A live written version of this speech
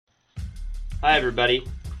Hi, everybody.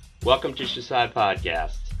 Welcome to Shasai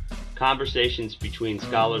Podcasts, conversations between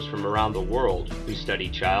scholars from around the world who study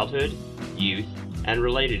childhood, youth, and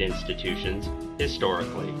related institutions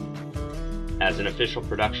historically. As an official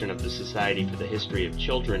production of the Society for the History of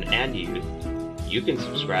Children and Youth, you can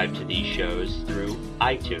subscribe to these shows through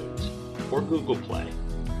iTunes or Google Play.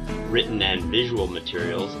 Written and visual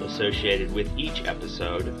materials associated with each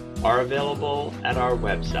episode are available at our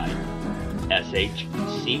website,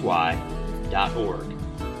 shcy.org.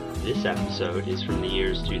 This episode is from the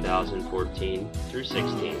years 2014 through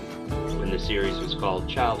 16, when the series was called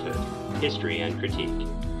Childhood, History and Critique.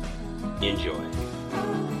 Enjoy.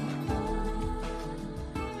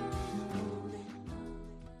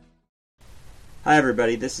 Hi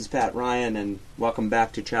everybody, this is Pat Ryan, and welcome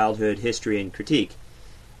back to Childhood, History and Critique.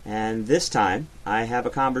 And this time, I have a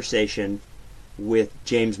conversation with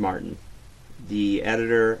James Martin, the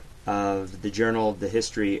editor of the Journal of the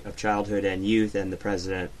History of Childhood and Youth and the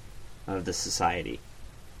president of the Society.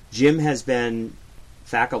 Jim has been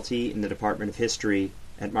faculty in the Department of History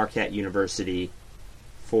at Marquette University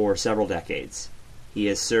for several decades. He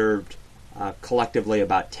has served collectively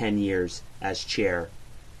about 10 years as chair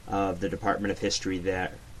of the Department of History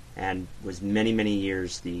there, and was many, many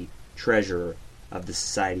years the treasurer of the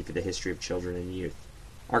Society for the History of Children and Youth.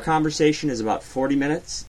 Our conversation is about 40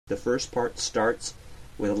 minutes. The first part starts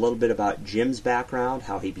with a little bit about Jim's background,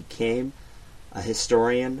 how he became a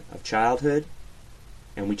historian of childhood,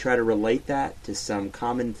 and we try to relate that to some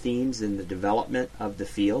common themes in the development of the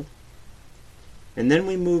field. And then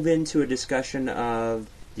we move into a discussion of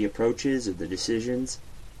the approaches or the decisions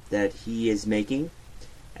that he is making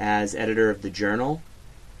as editor of the journal,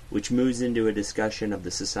 which moves into a discussion of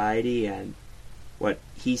the society and what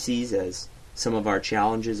he sees as some of our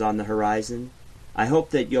challenges on the horizon. I hope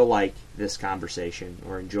that you'll like this conversation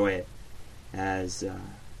or enjoy it as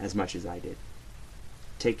much as I did.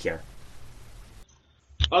 Take care.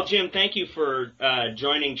 Well, Jim, thank you for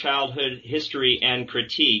joining Childhood History and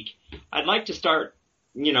Critique. I'd like to start,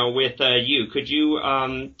 with you. Could you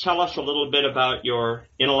tell us a little bit about your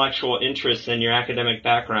intellectual interests and your academic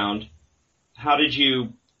background? How did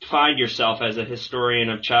you find yourself as a historian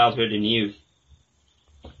of childhood and youth?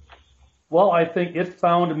 Well, I think it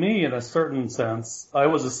found me in a certain sense. I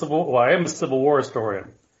am a Civil War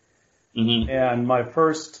historian. Mm-hmm. And my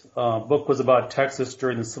first book was about Texas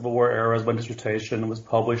during the Civil War era. It was my dissertation. It was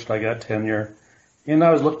published. I got tenure. And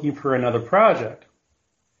I was looking for another project.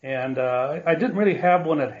 And I didn't really have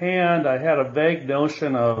one at hand. I had a vague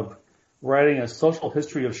notion of writing a social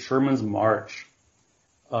history of Sherman's March,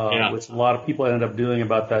 which a lot of people ended up doing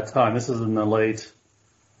about that time. This is in the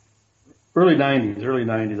early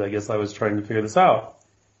 90s, I guess I was trying to figure this out.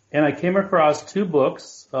 And I came across two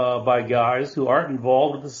books by guys who aren't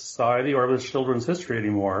involved with the society or with children's history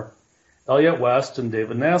anymore, Elliott West and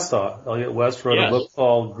David Nasaw. Elliott West wrote a book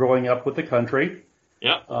called Growing Up with the Country.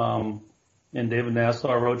 Yeah. And David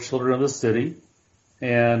Nasaw wrote Children of the City.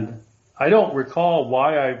 And I don't recall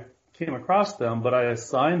why I came across them, but I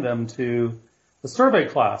assigned them to the survey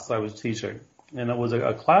class I was teaching. And it was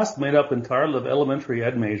a class made up entirely of elementary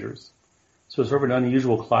ed majors. So it's sort of an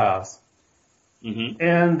unusual class. Mm-hmm.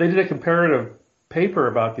 And they did a comparative paper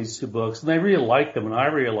about these two books, and they really liked them, and I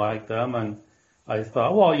really liked them. And I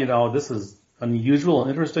thought, well, this is unusual and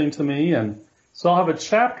interesting to me, and so I'll have a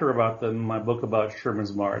chapter about them in my book about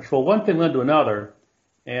Sherman's March. Well, one thing led to another,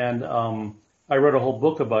 and I wrote a whole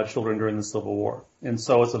book about children during the Civil War. And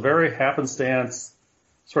so it's a very happenstance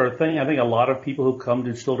sort of thing. I think a lot of people who come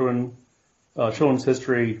to children's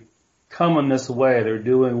history come in this way. They're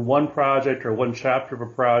doing one project or one chapter of a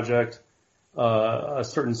project, a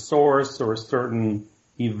certain source or a certain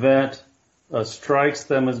event strikes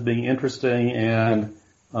them as being interesting, and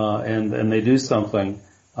they do something.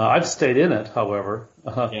 I've stayed in it, however,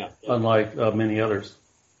 unlike many others.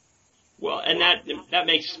 Well, and that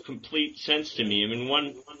makes complete sense to me. I mean,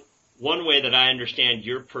 one way that I understand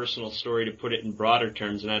your personal story, to put it in broader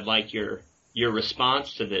terms, and I'd like your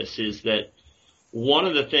response to this, is that one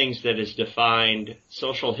of the things that has defined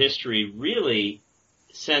social history really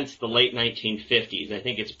since the late 1950s, I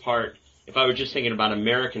think it's if I were just thinking about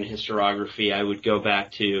American historiography, I would go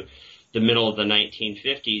back to the middle of the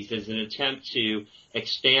 1950s as an attempt to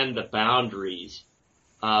expand the boundaries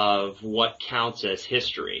of what counts as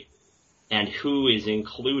history and who is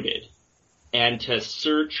included, and to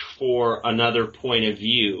search for another point of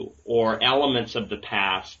view or elements of the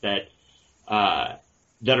past that are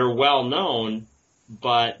well known,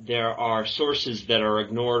 but there are sources that are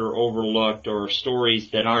ignored or overlooked, or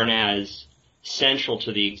stories that aren't as central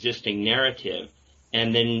to the existing narrative.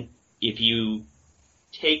 And then if you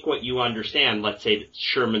take what you understand, let's say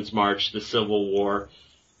Sherman's March, the Civil War,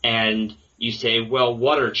 and you say, well,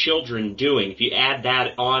 what are children doing? If you add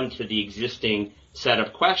that on to the existing set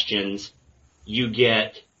of questions, you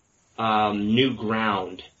get new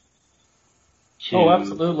ground. Oh,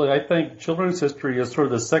 absolutely. I think children's history is sort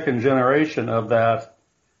of the second generation of that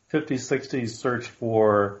 50s, 60s search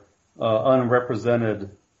for unrepresented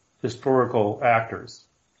historical actors.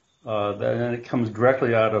 And it comes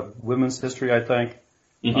directly out of women's history, I think.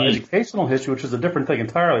 Educational history, which is a different thing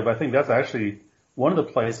entirely, but I think that's actually one of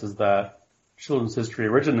the places that children's history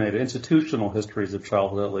originated, institutional histories of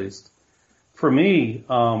childhood at least. For me,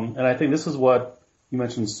 and I think this is what you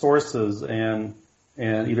mentioned, sources and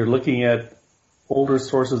either looking at older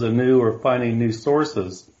sources anew or finding new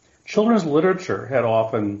sources. Children's literature had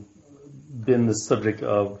often been the subject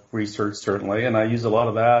of research, certainly, and I use a lot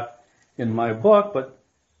of that in my book, but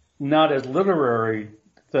not as literary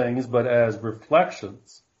things, but as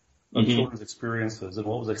reflections of children's experiences and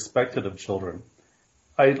what was expected of children.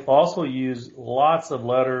 I also use lots of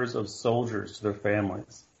letters of soldiers to their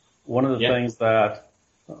families. One of the things that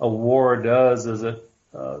a war does is it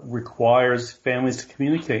requires families to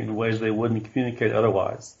communicate in ways they wouldn't communicate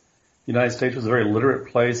otherwise. The United States was a very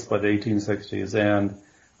literate place by the 1860s, and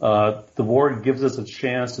the war gives us a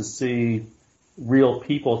chance to see real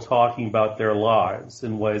people talking about their lives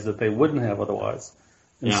in ways that they wouldn't have otherwise.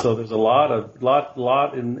 And so there's a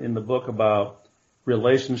lot in the book about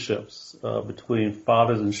relationships between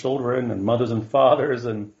fathers and children and mothers and fathers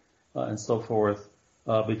and so forth.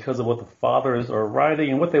 Because of what the fathers are writing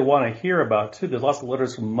and what they want to hear about, too. There's lots of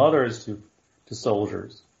letters from mothers to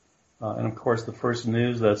soldiers. And, of course, the first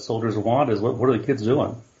news that soldiers want is, what are the kids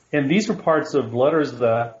doing? And these are parts of letters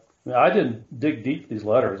that, I didn't dig deep these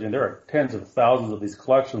letters. There are tens of thousands of these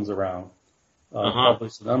collections around,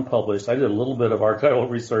 published and unpublished. I did a little bit of archival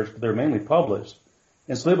research, but they're mainly published.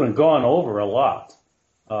 And so they've been gone over a lot.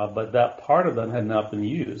 But that part of them had not been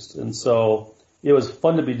used. And so it was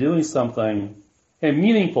fun to be doing something and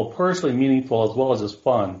meaningful, personally meaningful as well as just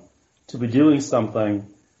fun, to be doing something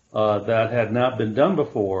that had not been done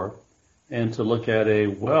before, and to look at a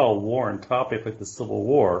well-worn topic like the Civil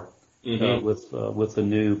War with a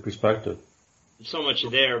new perspective. So much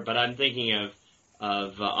there, but I'm thinking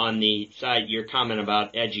of on the side, your comment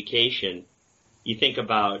about education. You think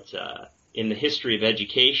about in the history of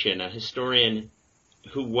education, a historian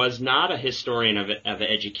who was not a historian of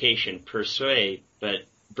education per se, but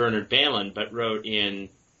Bernard Bailyn, but wrote in,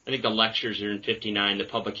 I think the lectures are in 59, the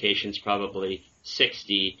publication's probably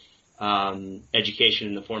 60, Education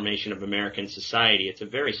in the Formation of American Society. It's a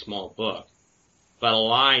very small book, but a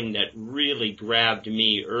line that really grabbed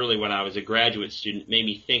me early when I was a graduate student made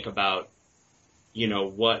me think about,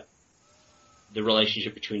 what the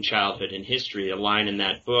relationship between childhood and history. A line in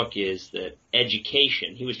that book is that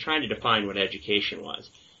education, he was trying to define what education was.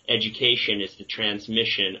 Education is the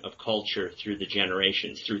transmission of culture through the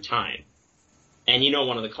generations, through time. And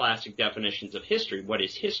one of the classic definitions of history, what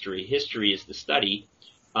is history? History is the study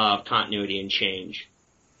of continuity and change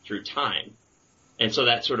through time. And so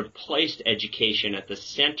that sort of placed education at the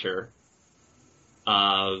center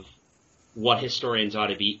of what historians ought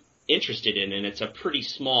to be interested in. And it's a pretty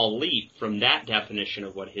small leap from that definition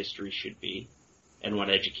of what history should be and what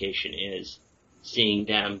education is, seeing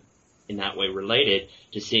them in that way related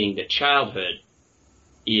to seeing that childhood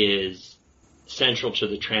is central to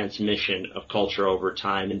the transmission of culture over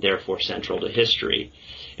time and therefore central to history.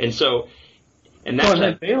 And so, and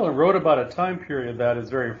that's Bailyn wrote about a time period that is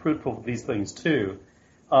very fruitful for these things too.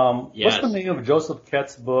 What's the name of Joseph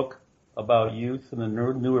Kett's book about youth in the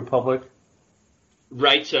New Republic?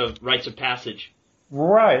 Rites of Passage.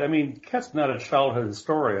 Right. I mean, Kett's not a childhood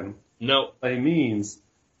historian. No. By any means.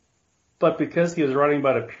 But because he was writing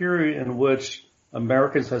about a period in which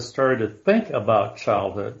Americans had started to think about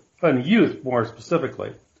childhood, and youth more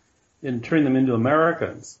specifically, and turning them into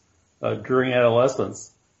Americans during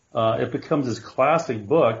adolescence, it becomes this classic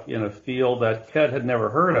book in a field that Kett had never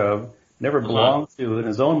heard of, never belonged to in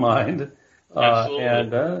his own mind.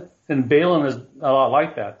 Absolutely. And Bailyn is a lot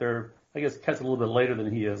like that. I guess Kett's a little bit later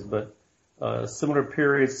than he is, but similar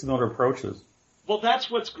periods, similar approaches. Well, that's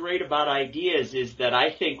what's great about ideas is that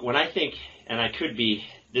when I think, and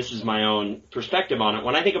this is my own perspective on it,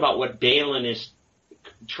 when I think about what Bailyn is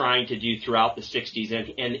trying to do throughout the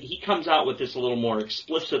 60s, and he comes out with this a little more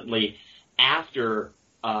explicitly after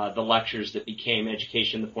the lectures that became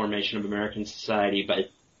Education in the Formation of American Society, but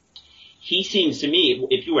he seems to me,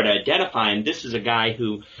 if you were to identify him, this is a guy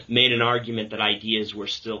who made an argument that ideas were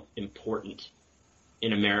still important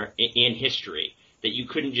in history, that you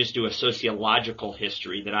couldn't just do a sociological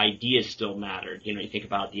history, that ideas still mattered. You think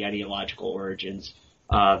about the ideological origins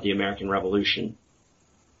the American Revolution.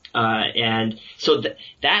 And so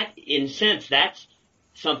that, in a sense, that's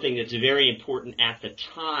something that's very important at the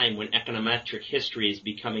time when econometric history is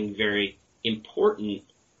becoming very important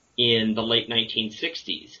in the late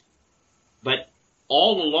 1960s. But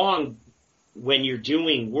all along, when you're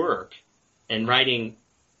doing work and writing,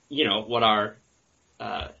 what are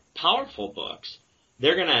powerful books,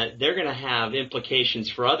 they're gonna have implications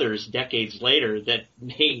for others decades later that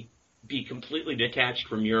may be completely detached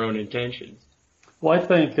from your own intentions. Well, I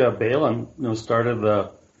think Balin, started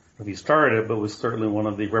it, but was certainly one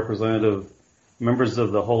of the representative members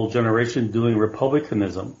of the whole generation doing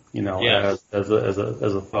republicanism. Yes. as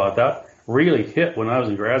a thought that really hit when I was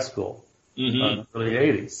in grad school in the early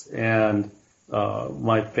 '80s, and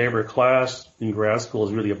my favorite class in grad school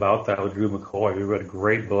is really about that with Drew McCoy. We read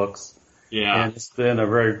great books. Yeah. And it's been a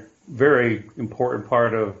very, very important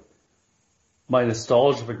part of my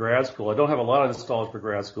nostalgia for grad school. I don't have a lot of nostalgia for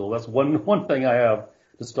grad school. That's one thing I have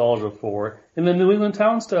nostalgia for. And then New England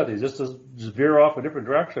Town Studies, just to veer off a different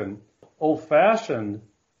direction. Old-fashioned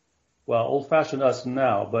us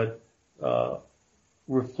now, but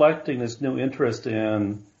reflecting this new interest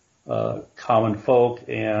in common folk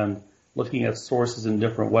and looking at sources in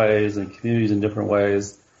different ways and communities in different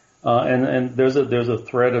ways. And there's a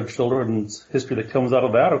thread of children's history that comes out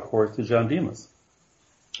of that, of course, through John Demos.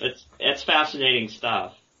 It's fascinating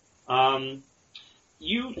stuff.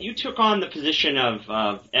 You took on the position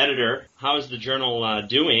of editor. How is the journal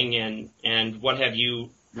doing, and what have you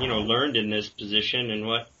learned in this position, and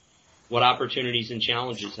what opportunities and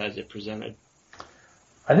challenges has it presented?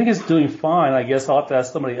 I think it's doing fine. I guess I'll have to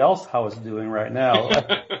ask somebody else how it's doing right now.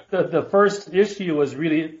 The first issue was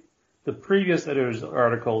really the previous editor's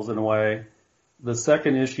articles in a way. The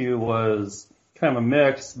second issue was kind of a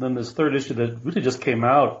mix. And then this third issue that really just came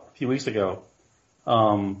out a few weeks ago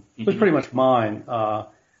was pretty much mine.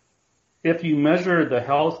 If you measure the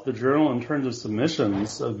health of the journal in terms of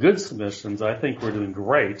submissions, good submissions, I think we're doing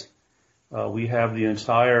great. We have the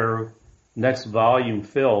entire next volume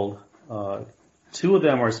filled. Two of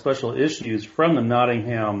them are special issues from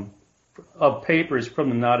the papers from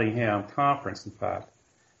the Nottingham conference, in fact.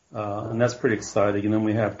 And that's pretty exciting. And then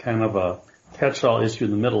we have kind of a catch-all issue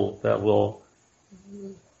in the middle that will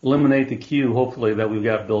eliminate the queue, hopefully, that we've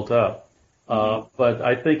got built up. But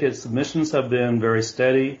I think its submissions have been very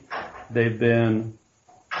steady.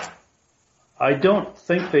 I don't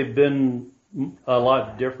think they've been a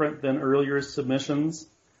lot different than earlier submissions.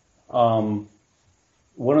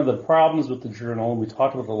 One of the problems with the journal, and we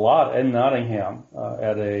talked about it a lot in Nottingham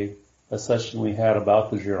at a session we had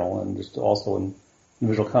about the journal, and just also in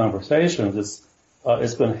individual conversations,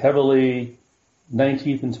 it's been heavily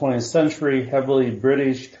 19th and 20th century, heavily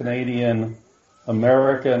British, Canadian,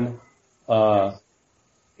 American,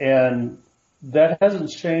 and that hasn't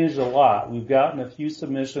changed a lot. We've gotten a few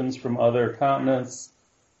submissions from other continents.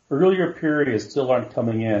 Earlier periods still aren't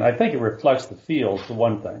coming in. I think it reflects the field, for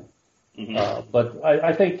one thing. But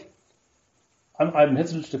I think I'm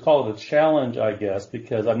hesitant to call it a challenge, I guess,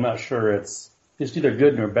 because I'm not sure it's either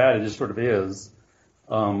good nor bad. It just sort of is.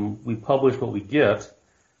 We publish what we get.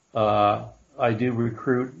 I do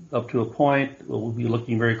recruit up to a point. We'll be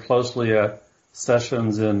looking very closely at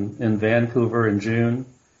sessions in Vancouver in June,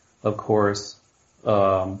 of course.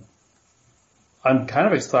 I'm kind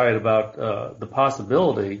of excited about the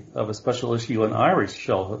possibility of a special issue on Irish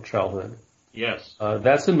childhood. Yes.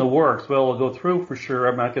 That's in the works. Well, it'll go through for sure.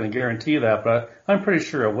 I'm not going to guarantee that, but I'm pretty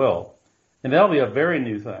sure it will. And that'll be a very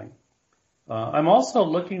new thing. I'm also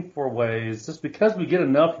looking for ways, just because we get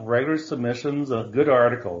enough regular submissions of good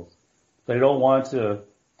articles, they don't want to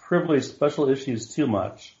privilege special issues too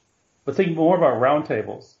much, but think more about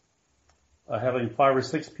roundtables. Having 5 or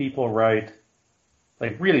 6 people write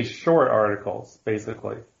like really short articles,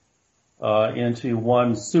 basically, into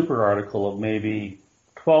one super article of maybe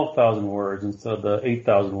 12,000 words instead of the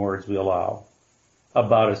 8,000 words we allow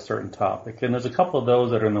about a certain topic. And there's a couple of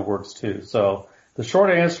those that are in the works too. So the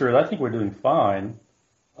short answer is I think we're doing fine.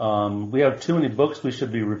 We have too many books we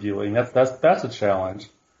should be reviewing. That's a challenge,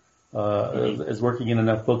 is working in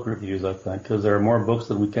enough book reviews, I think, because there are more books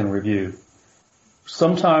than we can review.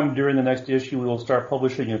 Sometime during the next issue, we will start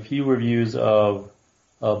publishing a few reviews of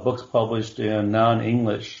books published in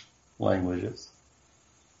non-English languages.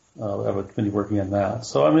 I have a committee working on that.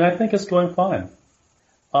 So, I think it's going fine.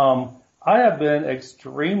 I have been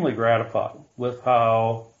extremely gratified with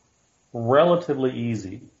how relatively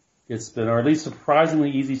easy it's been, or at least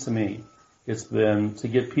surprisingly easy to me, it's been to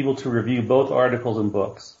get people to review both articles and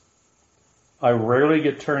books. I rarely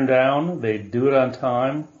get turned down. They do it on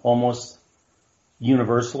time, almost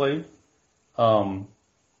universally.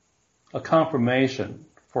 a confirmation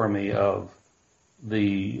for me of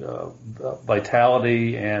the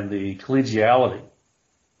vitality and the collegiality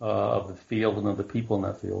of the field and of the people in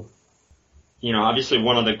that field. Obviously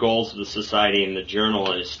one of the goals of the Society and the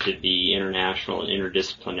Journal is to be international and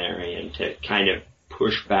interdisciplinary and to kind of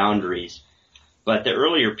push boundaries. But the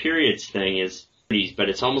earlier periods thing is, but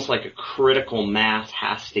it's almost like a critical mass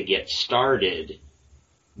has to get started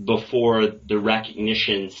before the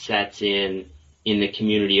recognition sets in the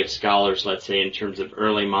community of scholars, let's say in terms of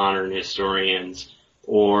early modern historians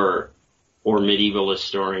or medieval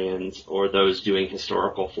historians or those doing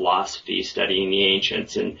historical philosophy, studying the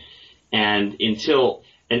ancients. And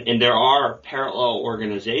there are parallel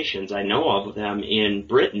organizations, I know of them in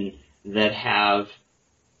Britain that have,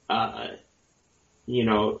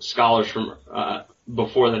 scholars from,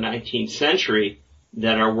 before the 19th century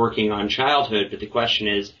that are working on childhood. But the question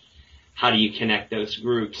is, how do you connect those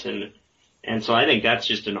groups? And so I think that's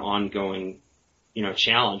just an ongoing,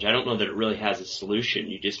 challenge. I don't know that it really has a solution.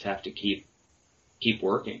 You just have to keep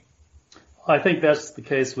working. I think that's the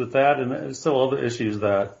case with that, and there's still other issues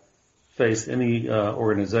that face any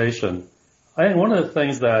organization. I think one of the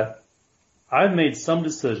things that I've made some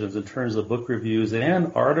decisions in terms of book reviews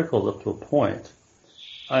and articles up to a point.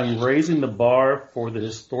 I'm raising the bar for the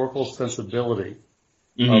historical sensibility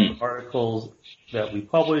of articles that we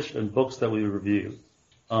publish and books that we review.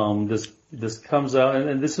 This comes out,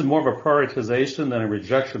 and this is more of a prioritization than a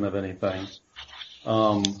rejection of anything.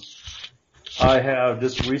 I have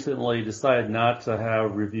just recently decided not to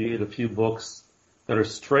have reviewed a few books that are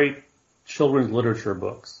straight children's literature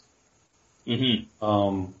books.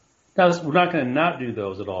 Now, we're not going to not do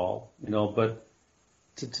those at all, but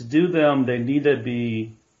to do them, they need to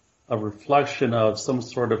be a reflection of some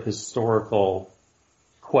sort of historical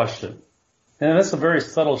question. And that's a very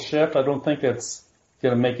subtle shift. I don't think it's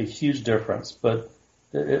going to make a huge difference, but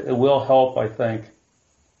it will help, I think,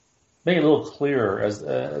 make it a little clearer as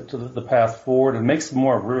to the path forward and make some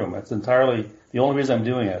more room. It's entirely the only reason I'm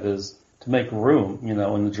doing it is to make room, in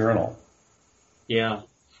the journal. Yeah,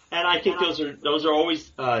 and I think those are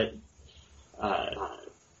always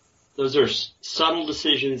those are subtle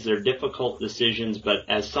decisions. They're difficult decisions, but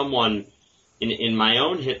as someone in my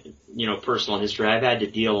own personal history, I've had to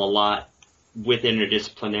deal a lot with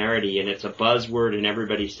interdisciplinarity, and it's a buzzword, and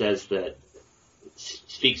everybody says that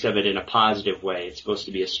speaks of it in a positive way. It's supposed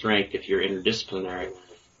to be a strength if you're interdisciplinary.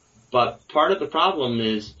 But part of the problem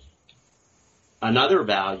is another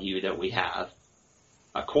value that we have,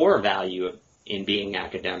 a core value in being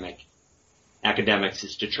academics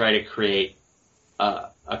is to try to create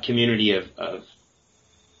a community of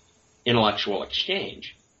intellectual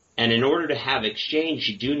exchange. And in order to have exchange,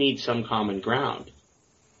 you do need some common ground.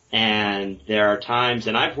 And there are times,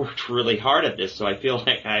 and I've worked really hard at this, so I feel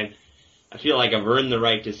like I've earned the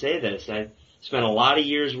right to say this. I've spent a lot of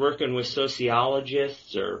years working with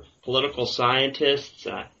sociologists or political scientists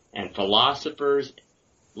and philosophers,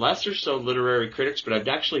 less or so literary critics, but I've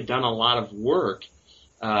actually done a lot of work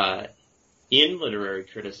in literary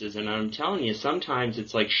criticism. And I'm telling you, sometimes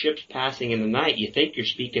it's like ships passing in the night. You think you're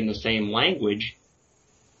speaking the same language,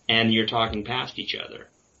 and you're talking past each other.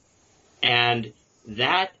 And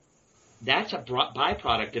that's a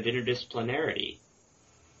byproduct of interdisciplinarity.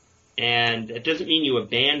 And it doesn't mean you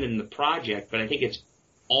abandon the project, but I think it's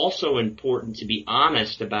also important to be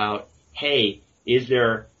honest about, hey, is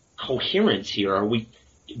there coherence here?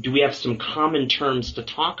 Do we have some common terms to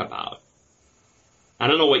talk about? I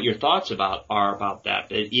don't know what your thoughts are about that,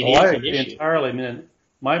 but it is an issue. Entirely. I mean,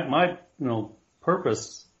 my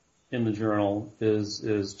purpose in the journal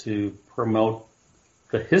is to promote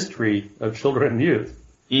the history of children and youth.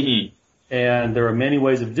 Mm-hmm. And there are many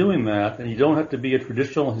ways of doing that, and you don't have to be a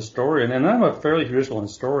traditional historian. And I'm a fairly traditional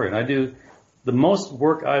historian. I do the most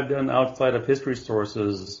work I've done outside of history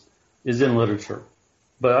sources is in literature,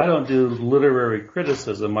 but I don't do literary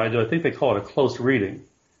criticism. I think they call it a close reading,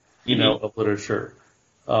 of literature,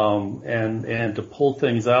 and to pull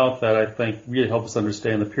things out that I think really help us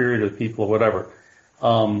understand the period of people or whatever.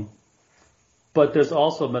 But there's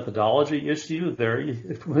also a methodology issue there.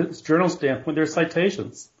 From a journal standpoint, there's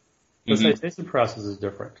citations. The citation process is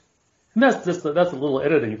different. And that's a little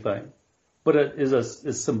editing thing. But it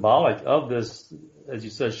is symbolic of this, as you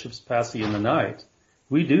said, ships passing in the night.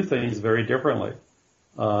 We do things very differently.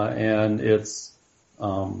 And it's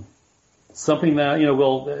something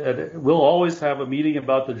that, we'll always have a meeting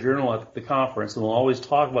about the journal at the conference, and we'll always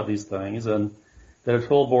talk about these things. And the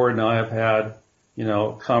editorial board and I have had,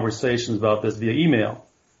 conversations about this via email.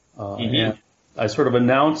 And I sort of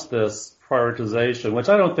announced this prioritization, which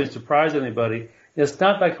I don't think surprised anybody. It's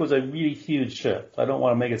not like it was a really huge shift. I don't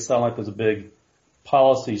want to make it sound like it was a big,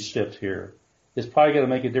 policy shift here. It's probably going to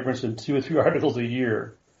make a difference in 2 or 3 articles a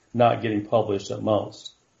year not getting published at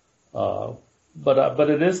most. But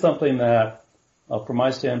it is something that, from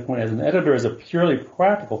my standpoint as an editor, is a purely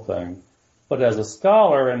practical thing. But as a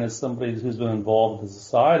scholar and as somebody who's been involved with the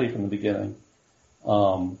society from the beginning,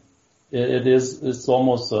 it's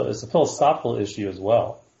a philosophical issue as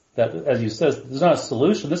well. That, as you said, there's not a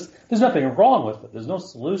solution. There's nothing wrong with it. There's no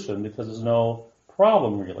solution because there's no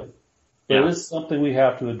problem really. But it is something we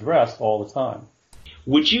have to address all the time.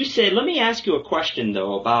 Would you say? Let me ask you a question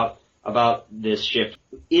though about this shift.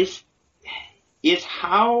 Is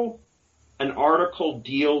how an article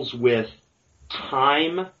deals with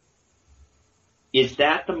time? Is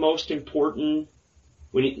that the most important?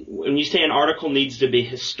 When you say an article needs to be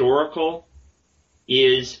historical,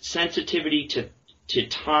 is sensitivity to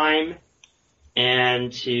time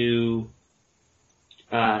and to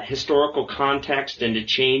historical context and to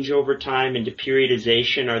change over time and to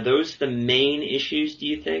periodization, are those the main issues, do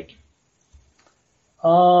you think?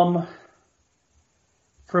 For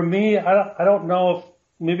me, I don't know if,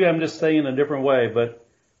 maybe I'm just saying in a different way, but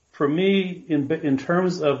for me, in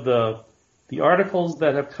terms of the articles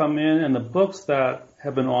that have come in and the books that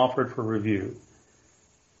have been offered for review,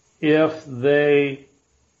 if they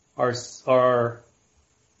are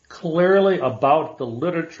clearly about the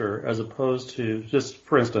literature as opposed to, just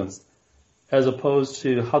for instance, as opposed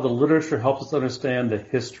to how the literature helps us understand the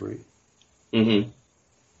history,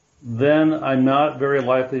 then I'm not very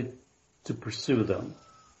likely to pursue them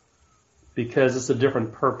because it's a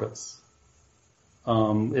different purpose.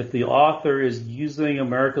 If the author is using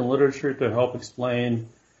American literature to help explain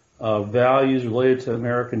values related to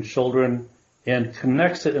American children and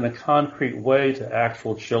connects it in a concrete way to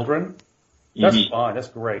actual children, that's fine. That's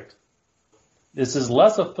great. This is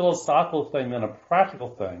less a philosophical thing than a practical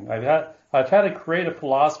thing. I've had to create a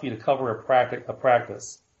philosophy to cover a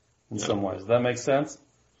practice in some ways. Does that make sense?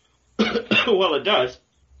 Well, it does.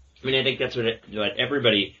 I mean, I think that's what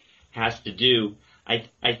everybody has to do. I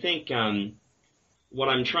think what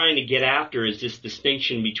I'm trying to get after is this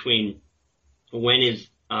distinction between when is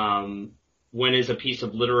a piece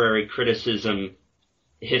of literary criticism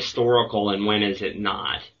historical and when is it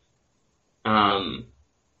not.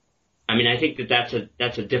 I mean, I think that's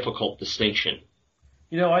a difficult distinction.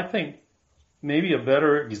 I think maybe a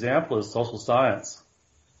better example is social science.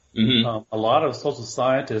 A lot of social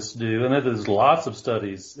scientists do, and there's lots of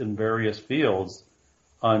studies in various fields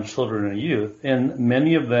on children and youth, and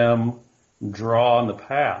many of them draw on the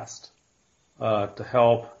past to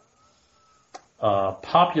help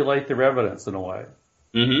populate their evidence in a way.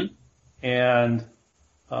 And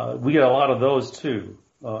we get a lot of those too.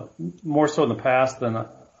 More so in the past than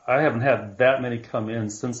I haven't had that many come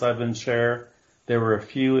in since I've been chair. There were a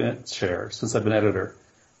few in chair since I've been editor.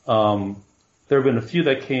 There have been a few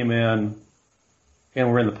that came in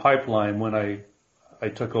and were in the pipeline when I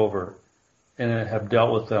took over, and I have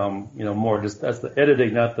dealt with them, more just as the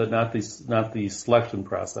editing, not the selection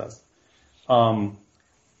process. Again,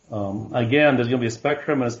 there's going to be a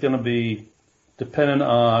spectrum, and it's going to be dependent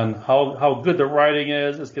on how good the writing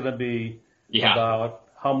is. It's going to be about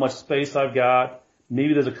how much space I've got.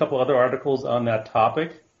 Maybe there's a couple other articles on that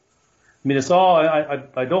topic. I mean, it's all,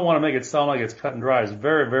 I don't want to make it sound like it's cut and dry. It's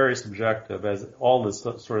very, very subjective, as all this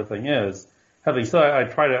sort of thing is. Having said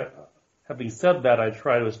that, I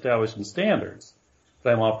try to establish some standards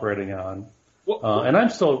that I'm operating on. And I'm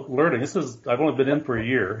still learning. I've only been in for a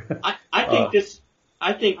year. I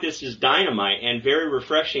think this is dynamite and very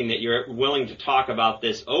refreshing that you're willing to talk about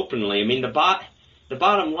this openly. I mean, the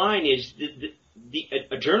bottom line is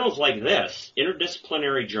the journals like this,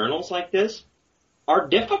 interdisciplinary journals like this, are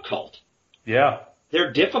difficult. Yeah.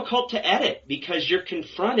 They're difficult to edit because you're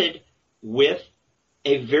confronted with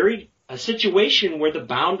a situation where the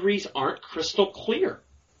boundaries aren't crystal clear.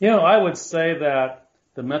 I would say that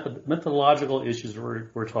the methodological issues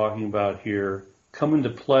we're talking about here come into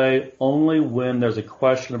play only when there's a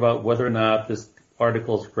question about whether or not this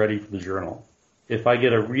article is ready for the journal. If I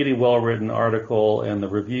get a really well-written article and the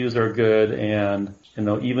reviews are good and,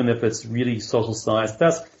 even if it's really social science,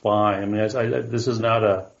 that's fine. I mean, this is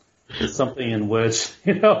not something in which,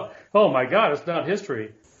 oh my God, it's not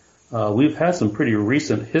history. We've had some pretty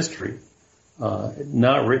recent history,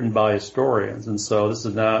 not written by historians. And so this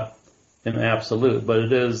is not an absolute, but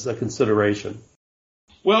it is a consideration.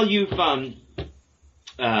 Well, you've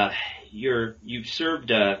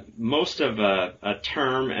served most of a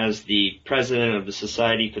term as the president of the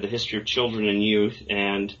Society for the History of Children and Youth,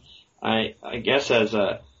 and I guess as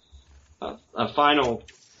a final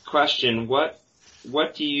question, what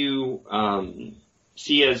do you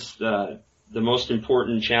see as the the most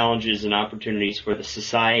important challenges and opportunities for the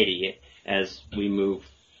society as we move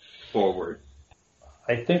forward?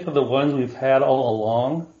 I think of the ones we've had all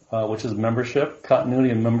along, which is membership,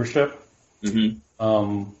 continuity of membership,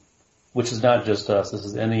 which is not just us. This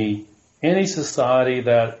is any society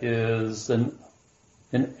that is an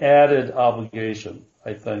added obligation,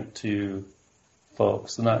 I think, to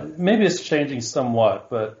folks. And maybe it's changing somewhat,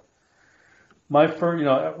 but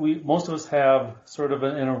most of us have sort of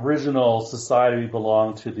an original society. We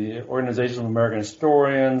belong to the Organization of American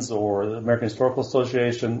Historians or the American Historical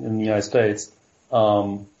Association in the United States,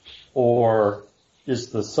 or is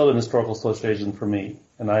the Southern Historical Association for me.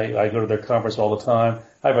 And I go to their conference all the time.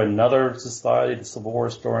 I have another society, the Civil War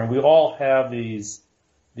Historian. We all have these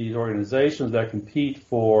organizations that compete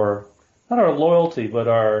for not our loyalty, but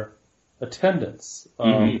our attendance,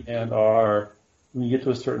 and when you get to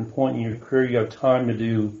a certain point in your career, you have time to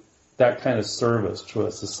do that kind of service to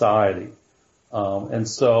a society. And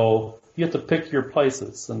so you have to pick your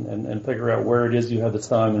places and figure out where it is you have the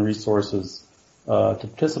time and resources to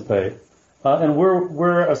participate. And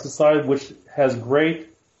we're a society which has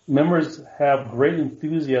members have great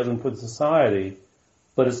enthusiasm for the society,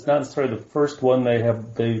 but it's not necessarily the first one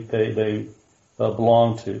they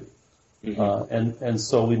belong to. And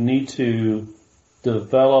so we need to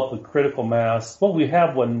develop a critical mass. Well, we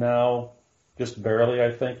have one now, just barely,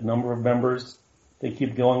 I think, number of members. They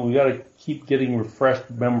keep going. We got to keep getting refreshed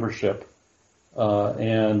membership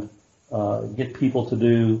and get people to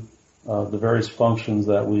do the various functions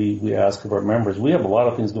that we ask of our members. We have a lot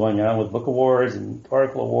of things going on with book awards and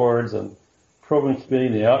article awards and program committee,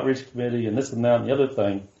 and the outreach committee, and this and that and the other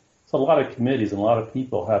thing. So a lot of committees and a lot of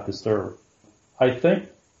people have to serve. I think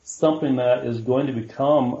something that is going to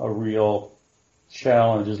become a real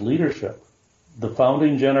challenge is leadership. The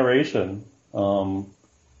founding generation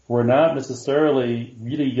were not necessarily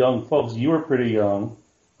really young folks. You were pretty young.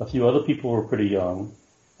 A few other people were pretty young.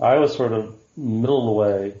 I was sort of middle of the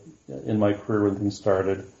way in my career when things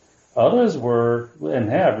started. Others were and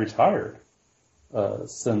have retired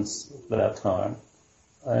since that time.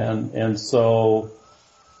 And so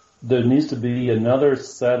there needs to be another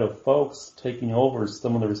set of folks taking over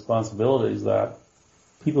some of the responsibilities that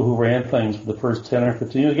people who ran things for the first 10 or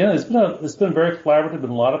 15 years. Again, it's been very collaborative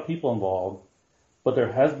and a lot of people involved, but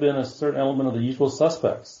there has been a certain element of the usual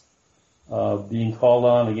suspects being called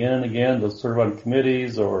on again and again to serve on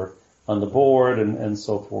committees or on the board and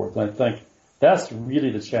so forth. And I think that's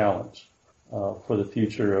really the challenge for the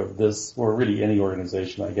future of this, or really any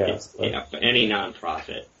organization, I guess. Yeah, any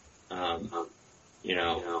nonprofit.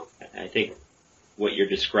 I think what you're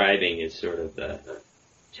describing is sort of the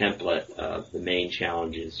template of the main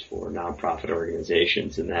challenges for nonprofit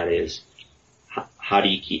organizations, and that is how do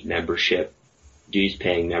you keep membership,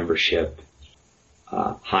 dues-paying membership,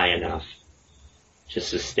 high enough to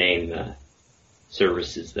sustain the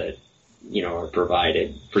services that are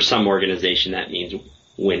provided. For some organization, that means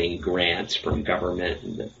winning grants from government,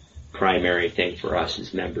 and the primary thing for us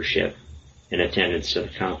is membership and attendance to the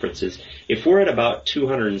conferences. If we're at about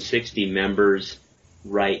 260 members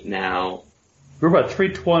right now, we're about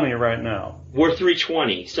 320 right now. We're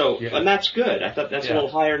 320, and that's good. I thought that's a little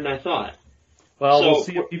higher than I thought. Well, we'll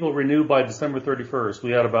see if people renew by December 31st.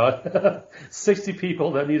 We had about 60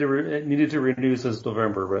 people that needed to renew since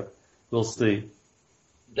November, but we'll see.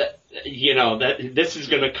 This is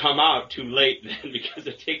going to come out too late then, because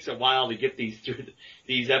it takes a while to get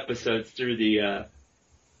these episodes through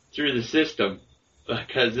the system,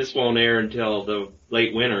 because this won't air until the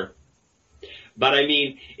late winter. But I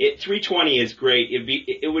mean, 320 is great.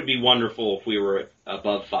 It would be wonderful if we were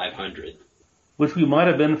above 500. Which we might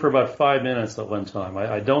have been for about 5 minutes at one time.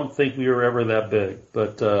 I don't think we were ever that big,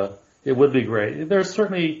 but it would be great. There's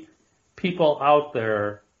certainly people out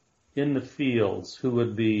there in the fields who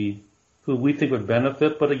we think would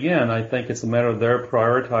benefit. But again, I think it's a matter of their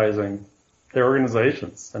prioritizing their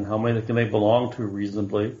organizations and how many can they belong to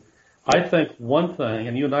reasonably. I think one thing,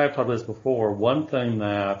 and you and I have talked about this before, one thing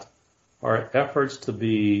that our efforts to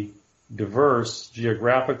be diverse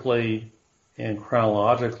geographically and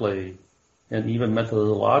chronologically and even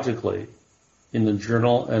methodologically in the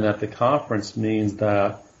journal and at the conference means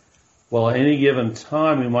that, well, at any given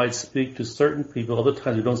time we might speak to certain people, other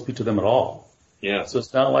times we don't speak to them at all. Yeah. So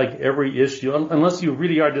it's not like every issue, unless you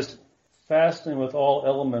really are just fascinated with all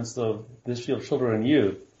elements of the issue of children and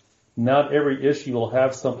youth, not every issue will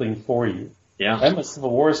have something for you. Yeah. I'm a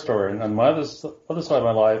Civil War historian on my other side of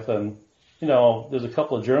my life, and there's a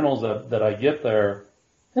couple of journals that I get there,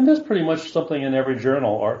 and there's pretty much something in every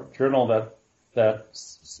journal that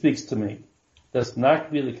speaks to me. That's not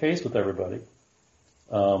going to be the case with everybody.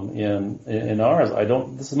 in ours.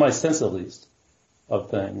 This is my sense at least of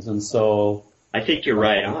things. And so I think you're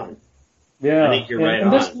right on. Yeah. I think you're right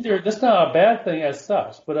on. That's not a bad thing as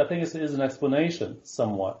such, but I think it is an explanation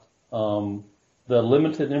somewhat. The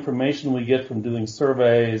limited information we get from doing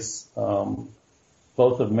surveys,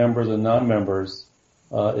 both of members and non-members,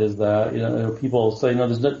 is that, people say,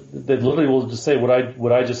 they literally will just say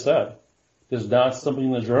what I just said. There's not something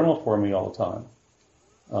in the journal for me all the time.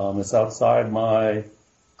 It's outside my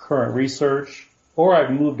current research, or I've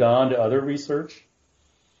moved on to other research.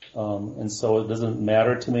 And so it doesn't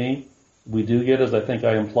matter to me. We do get, as I think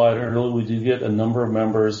I implied earlier, we do get a number of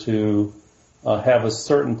members who have a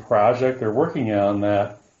certain project they're working on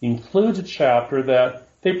that includes a chapter that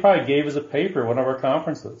they probably gave as a paper at one of our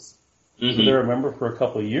conferences. Mm-hmm. So they're a member for a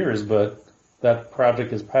couple of years, but that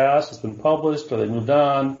project has passed, it's been published, or they moved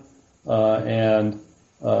on, and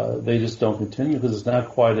they just don't continue because it's not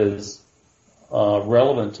quite as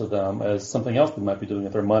relevant to them as something else they might be doing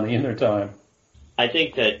with their money and their time. I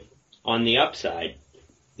think that on the upside,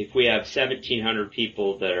 if we have 1,700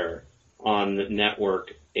 people that are on the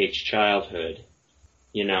network H Childhood,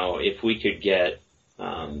 if we could get,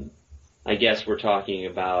 I guess we're talking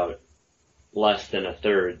about less than a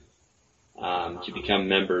third to become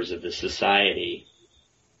members of the society,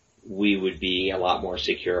 we would be a lot more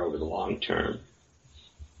secure over the long term.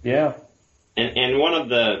 Yeah. And one of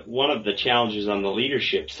the challenges on the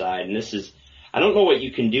leadership side, and this is, I don't know what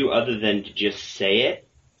you can do other than to just say it,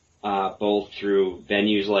 both through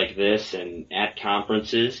venues like this and at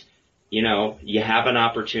conferences. You have an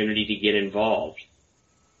opportunity to get involved.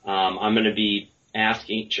 I'm going to be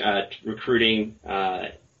recruiting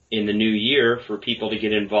in the new year for people to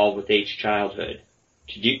get involved with H Childhood.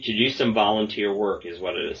 To do some volunteer work is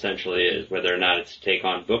what it essentially is, whether or not it's to take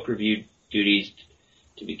on book review duties,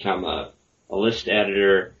 to become a list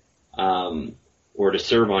editor, or to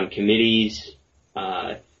serve on committees.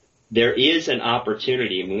 There is an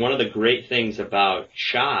opportunity. I mean, one of the great things about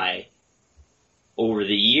Chi over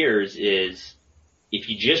the years is if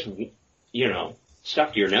you just,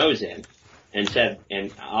 stuck your nose in and said,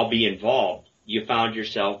 and I'll be involved, you found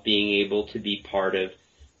yourself being able to be part of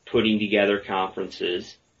putting together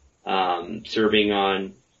conferences, serving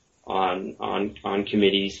on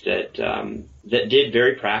committees that did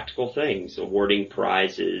very practical things, awarding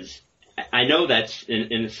prizes. I know that's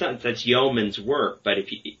in a sense that's yeoman's work, but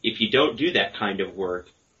if you don't do that kind of work,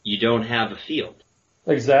 you don't have a field.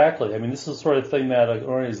 Exactly. I mean, this is the sort of thing that an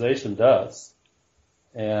organization does.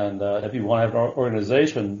 And if you want to have an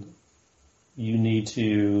organization, you need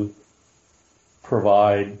to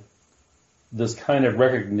provide this kind of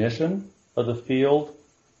recognition of the field.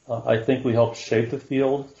 I think we help shape the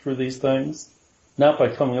field through these things, not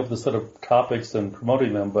by coming up with a set of topics and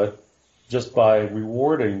promoting them, but just by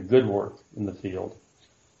rewarding good work in the field.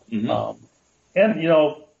 Mm-hmm.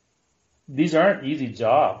 And these aren't easy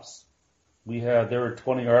jobs. There were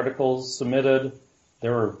 20 articles submitted.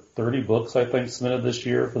 There were 30 books, I think, submitted this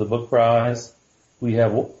year for the book prize. We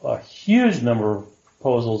have a huge number of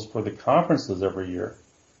proposals for the conferences every year.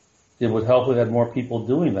 It would help if we had more people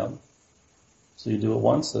doing them. So you do it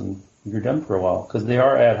once and you're done for a while, because they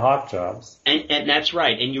are ad hoc jobs. And that's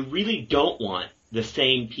right. And you really don't want the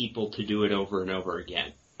same people to do it over and over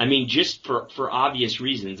again. I mean, just for obvious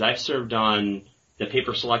reasons. I've served on the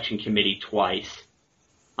paper selection committee twice.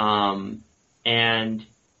 And,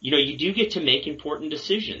 you do get to make important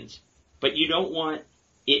decisions, but you don't want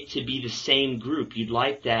it to be the same group. You'd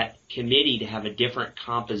like that committee to have a different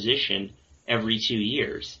composition every 2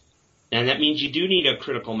 years. And that means you do need a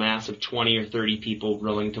critical mass of 20 or 30 people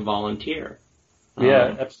willing to volunteer.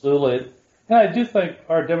 Yeah, absolutely. And I do think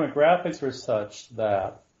our demographics are such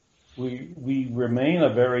that we remain a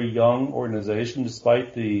very young organization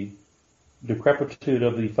despite the decrepitude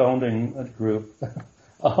of the founding group.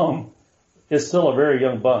 It's still a very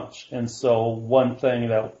young bunch. And so one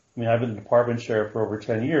thing I've been the department chair for over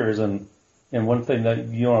 10 years, and one thing that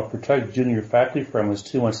you want to protect junior faculty from is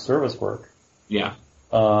too much service work. Yeah.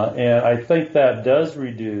 And I think that does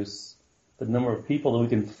reduce the number of people that we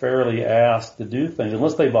can fairly ask to do things,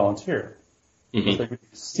 unless they volunteer, unless they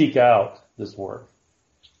seek out this work,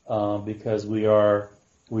 because we are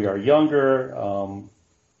younger.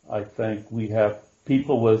 I think we have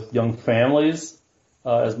people with young families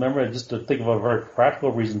as members. Just to think of a very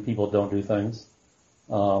practical reason people don't do things.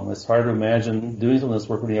 It's hard to imagine doing some of this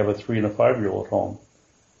work when you have a 3 and a 5-year-old at home.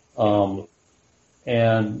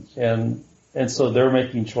 And so they're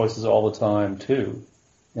making choices all the time too,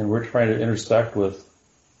 and we're trying to intersect with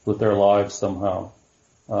their lives somehow.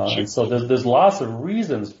 And so there's lots of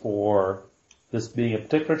reasons for this being a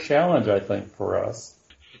particular challenge, I think, for us.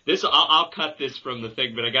 I'll cut this from the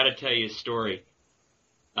thing, but I got to tell you a story.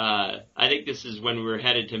 I think this is when we were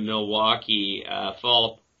headed to Milwaukee.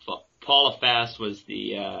 Paula Fass was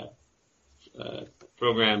the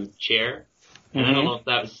program chair. And I don't know if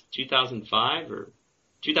that was 2005 or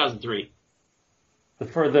 2003.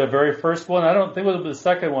 For the very first one? I don't think it would have been the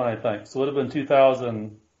second one, I think. So it would have been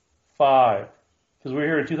 2005. Because we were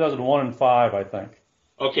here in 2001 and 5, I think.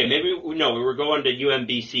 Okay, we were going to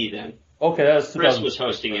UMBC then. Okay, that was 2003. Chris was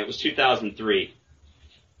hosting it. It was 2003.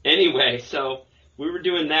 Anyway, so we were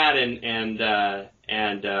doing that, and I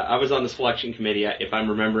was on the selection committee, if I'm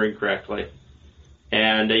remembering correctly.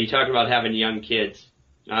 And you talked about having young kids.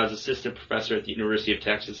 I was assistant professor at the University of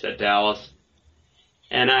Texas at Dallas,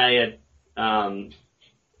 and I had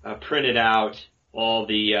printed out all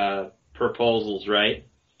the proposals, right?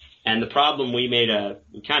 And the problem we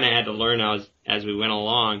kind of had to learn as we went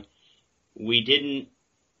along, we didn't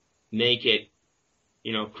make it,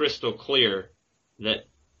 crystal clear that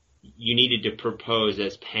you needed to propose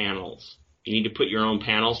as panels. You need to put your own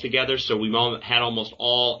panels together. So we had almost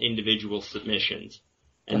all individual submissions,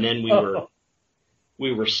 and then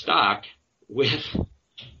we were stuck with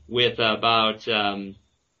about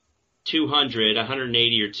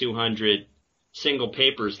 180 or 200 single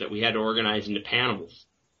papers that we had to organize into panels,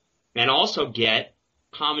 and also get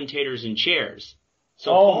commentators and chairs.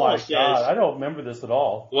 So Paula says, God, I don't remember this at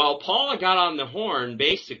all. Well, Paula got on the horn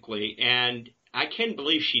basically, and I can't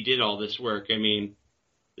believe she did all this work. I mean,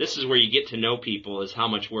 this is where you get to know people, is how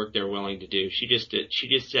much work they're willing to do. She just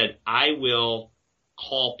said, I will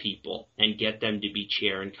call people and get them to be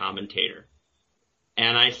chair and commentator.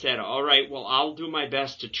 And I said, all right, well, I'll do my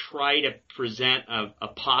best to try to present a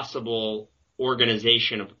possible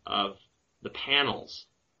organization of the panels,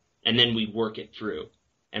 and then we'd work it through.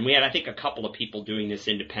 And we had, I think, a couple of people doing this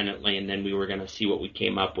independently, and then we were going to see what we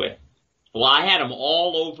came up with. Well, I had them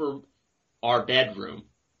all over our bedroom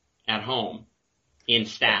at home in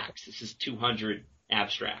stacks. This is 200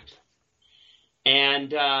 abstracts.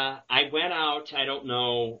 And I went out, I don't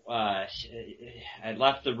know, I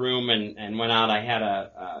left the room and went out. I had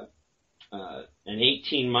an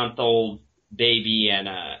 18-month-old baby and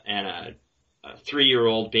a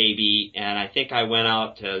 3-year-old baby, and I think I went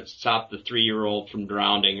out to stop the 3-year-old from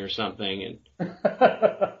drowning or something,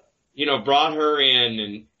 and brought her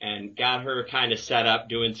in and got her kind of set up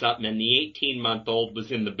doing something, and the 18-month-old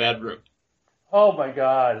was in the bedroom. Oh my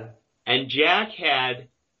God. And Jack had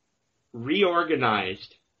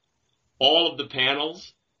reorganized all of the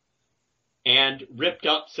panels and ripped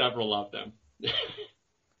up several of them.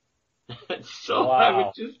 So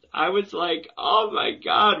wow. I was like, oh my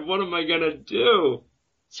God, what am I going to do?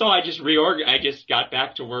 So I just got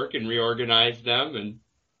back to work and reorganized them. And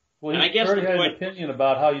I guess you already had an opinion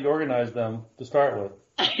about how you'd organize them to start with.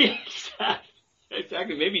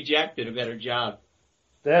 Exactly. Maybe Jack did a better job.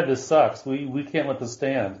 Dad, this sucks. We can't let this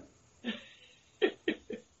stand.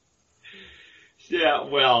 Yeah,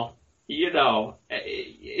 well,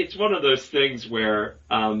 it's one of those things where,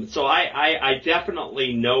 so I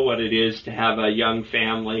definitely know what it is to have a young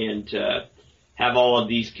family and to have all of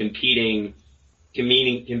these competing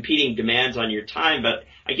demands on your time. But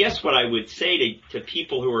I guess what I would say to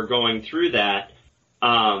people who are going through that,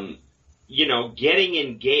 getting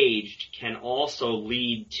engaged can also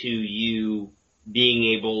lead to you being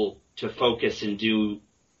able to focus and do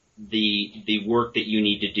the work that you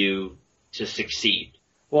need to do to succeed.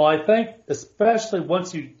 Well, I think especially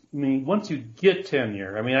once you get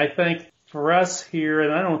tenure, I think for us here,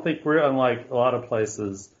 and I don't think we're unlike a lot of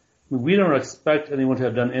places, we don't expect anyone to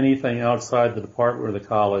have done anything outside the department or the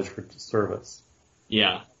college for service.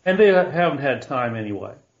 Yeah. And they haven't had time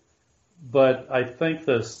anyway. But I think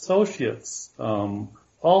the associates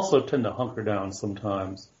also tend to hunker down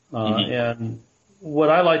sometimes. And what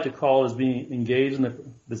I like to call is being engaged in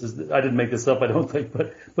I didn't make this up, I don't think,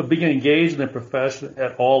 but being engaged in the profession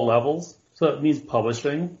at all levels. So it means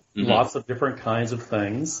publishing lots of different kinds of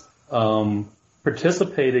things,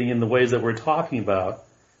 participating in the ways that we're talking about,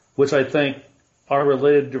 which I think are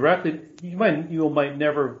related directly. You might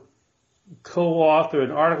never co-author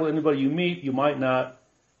an article. Anybody you meet, you might not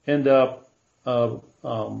end up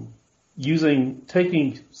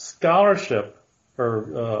taking scholarship,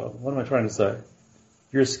 or what am I trying to say?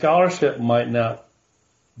 Your scholarship might not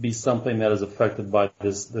be something that is affected by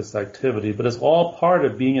this activity, but it's all part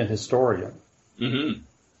of being a historian, being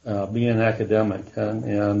an academic,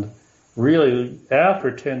 and really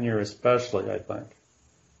after tenure, especially, I think,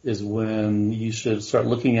 is when you should start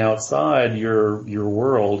looking outside your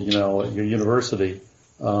world, your university,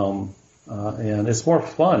 and it's more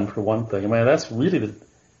fun for one thing. That's really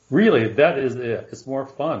that is it. It's more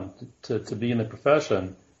fun to be in the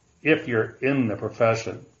profession if you're in the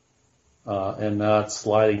profession, and not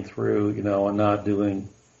sliding through, and not doing,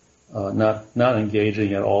 not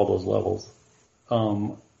engaging at all those levels.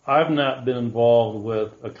 I've not been involved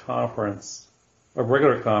with a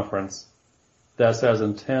regular conference that's as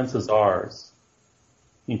intense as ours.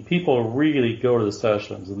 I mean, people really go to the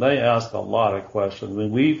sessions and they ask a lot of questions. I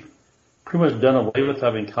mean, we've pretty much done away with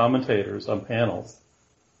having commentators on panels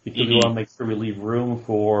because we want to make sure we leave room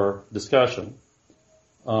for discussion.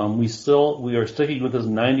 We are sticking with this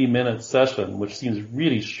 90-minute session, which seems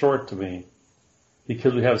really short to me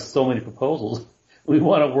because we have so many proposals. We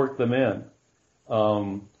want to work them in.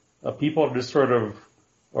 People are just sort of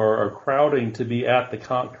are crowding to be at the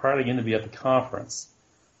conference,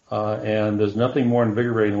 and there's nothing more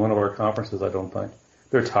invigorating than one of our conferences. I don't think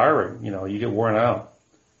they're tiring. You get worn out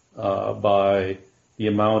by the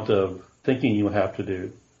amount of thinking you have to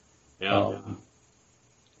do. Yeah.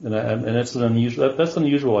 And it's unusual. That's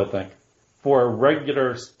unusual, I think, for a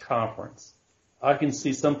regular conference. I can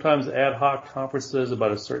see sometimes ad hoc conferences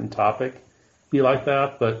about a certain topic be like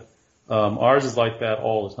that, but ours is like that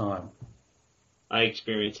all the time. I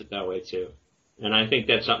experience it that way too, and I think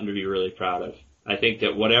that's something to be really proud of. I think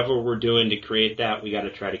that whatever we're doing to create that, we got to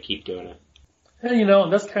try to keep doing it.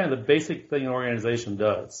 And that's kind of the basic thing an organization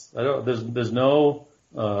does. There's no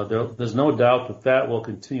doubt that will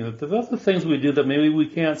continue. There's the things we do that maybe we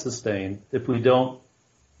can't sustain if we don't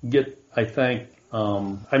get, I think,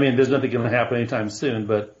 there's nothing going to happen anytime soon,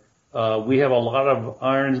 but we have a lot of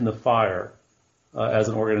irons in the fire as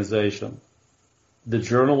an organization. The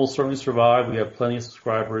journal will certainly survive. We have plenty of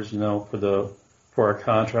subscribers, for our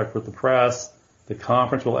contract with the press. The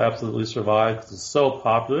conference will absolutely survive because it's so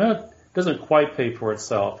popular. It doesn't quite pay for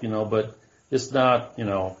itself, but it's not,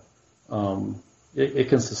 it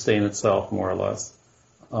can sustain itself more or less.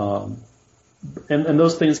 And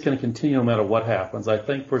those things can continue no matter what happens. I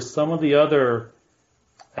think for some of the other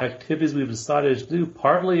activities we've decided to do,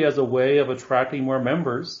 partly as a way of attracting more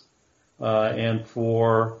members, and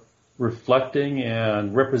for reflecting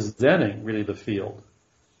and representing really the field,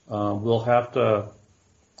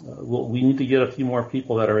 we need to get a few more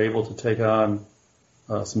people that are able to take on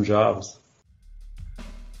some jobs.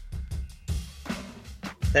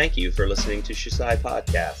 Thank you for listening to Shusai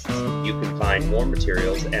Podcasts. You can find more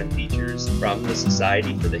materials and features from the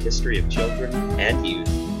Society for the History of Children and Youth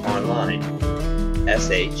online,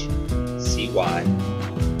 shcy.org.